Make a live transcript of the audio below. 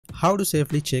How to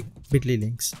safely check Bitly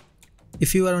links.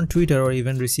 If you are on Twitter or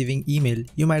even receiving email,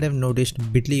 you might have noticed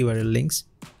Bitly URL links.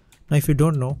 Now if you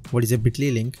don't know what is a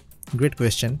Bitly link, great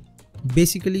question.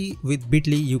 Basically with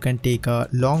Bitly you can take a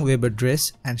long web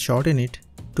address and shorten it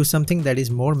to something that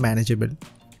is more manageable.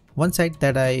 One site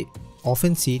that I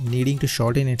often see needing to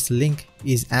shorten its link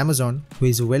is Amazon, who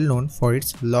is well known for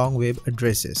its long web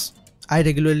addresses. I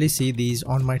regularly see these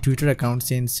on my Twitter account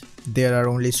since there are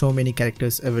only so many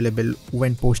characters available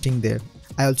when posting there.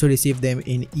 I also receive them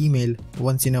in email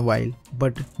once in a while,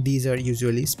 but these are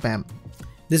usually spam.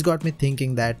 This got me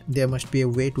thinking that there must be a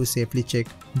way to safely check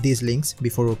these links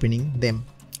before opening them.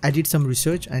 I did some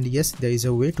research and yes, there is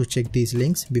a way to check these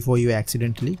links before you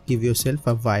accidentally give yourself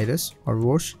a virus or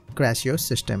worse, crash your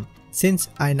system. Since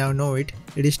I now know it,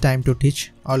 it is time to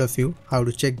teach all of you how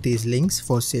to check these links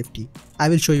for safety. I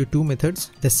will show you two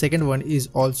methods. The second one is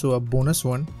also a bonus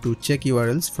one to check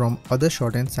URLs from other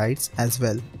shortened sites as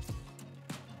well.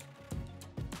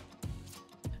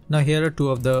 Now here are two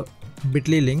of the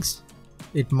Bitly links.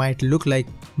 It might look like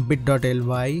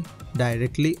bit.ly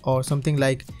directly or something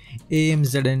like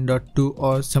amzn.to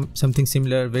or something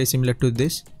similar, very similar to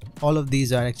this. All of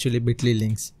these are actually Bitly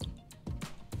links.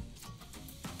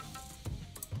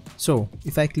 So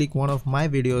if I click one of my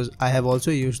videos, I have also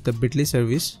used the Bitly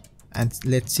service and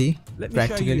let's see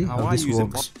practically how this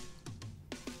works.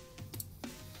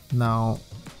 Now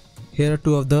here are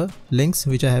two of the links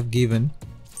which I have given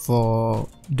for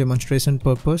demonstration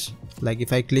purpose. Like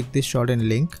if I click this shortened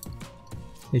link,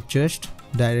 it just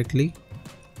directly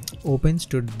opens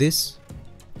to this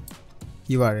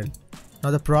URL.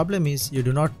 Now the problem is you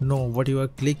do not know what you are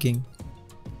clicking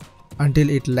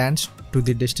until it lands to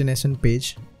the destination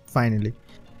page finally.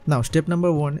 Now step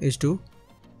number one is to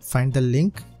find the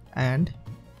link and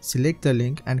select the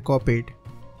link and copy it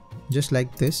just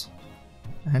like this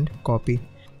and copy.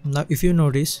 Now if you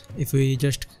notice, if we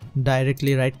just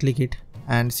directly right click it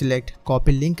and select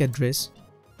copy link address,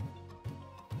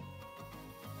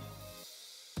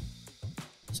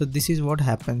 so this is what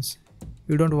happens.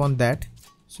 You don't want that,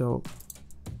 so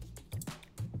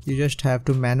you just have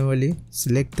to manually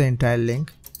select the entire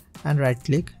link and right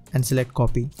click and select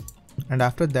copy, and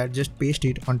after that just paste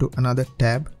it onto another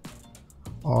tab,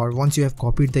 or once you have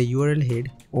copied the URL head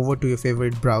over to your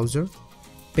favorite browser,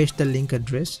 paste the link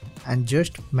address and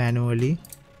just manually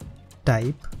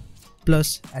type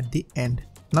plus at the end.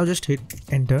 Now just hit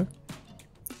enter,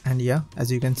 and yeah,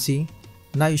 as you can see,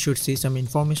 now you should see some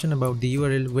information about the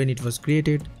URL, when it was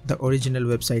created, the original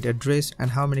website address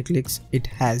and how many clicks it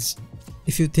has.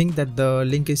 If you think that the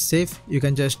link is safe, you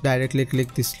can just directly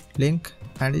click this link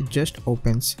and it just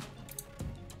opens,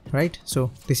 right?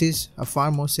 So this is a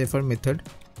far more safer method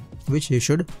which you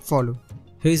should follow.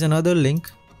 Here is another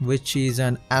link which is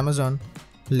an Amazon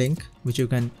link which you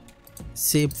can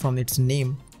save from its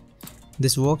name.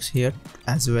 This works here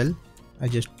as well. I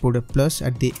just put a plus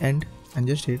at the end and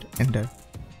just hit enter.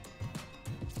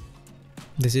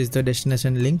 This is the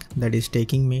destination link that is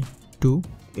taking me to.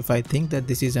 If I think that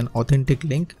this is an authentic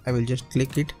link, I will just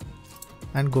click it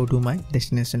and go to my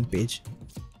destination page.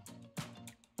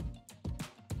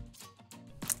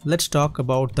 Let's talk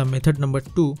about the method number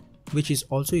 2, which is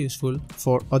also useful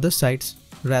for other sites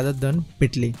rather than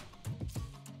Bitly.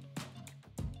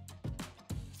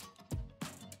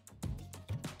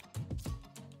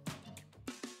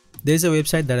 There is a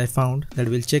website that I found that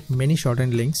will check many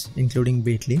shortened links including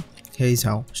Bitly. Here is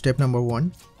how. Step number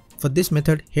 1. For this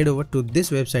method, head over to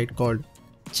this website called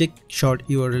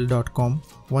checkshorturl.com.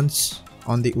 Once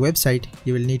on the website,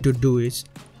 you will need to do is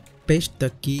paste the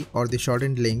key or the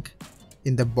shortened link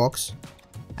in the box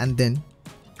and then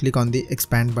click on the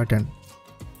expand button.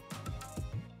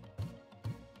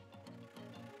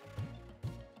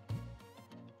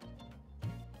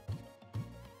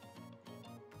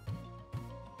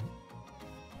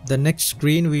 The next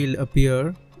screen will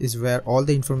appear is where all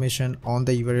the information on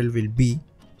the URL will be.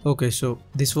 Okay, so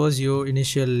this was your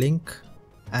initial link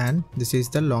and this is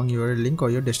the long URL link or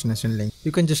your destination link.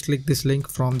 You can just click this link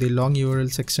from the long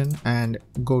URL section and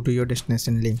go to your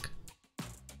destination link.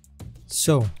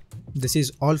 So this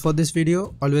is all for this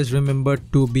video. Always remember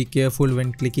to be careful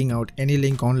when clicking out any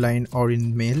link online or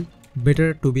in mail.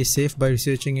 Better to be safe by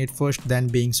researching it first than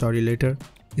being sorry later.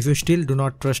 If you still do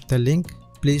not trust the link,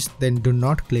 please then do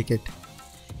not click it.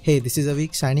 Hey, this is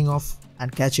Avik signing off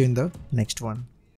and catch you in the next one.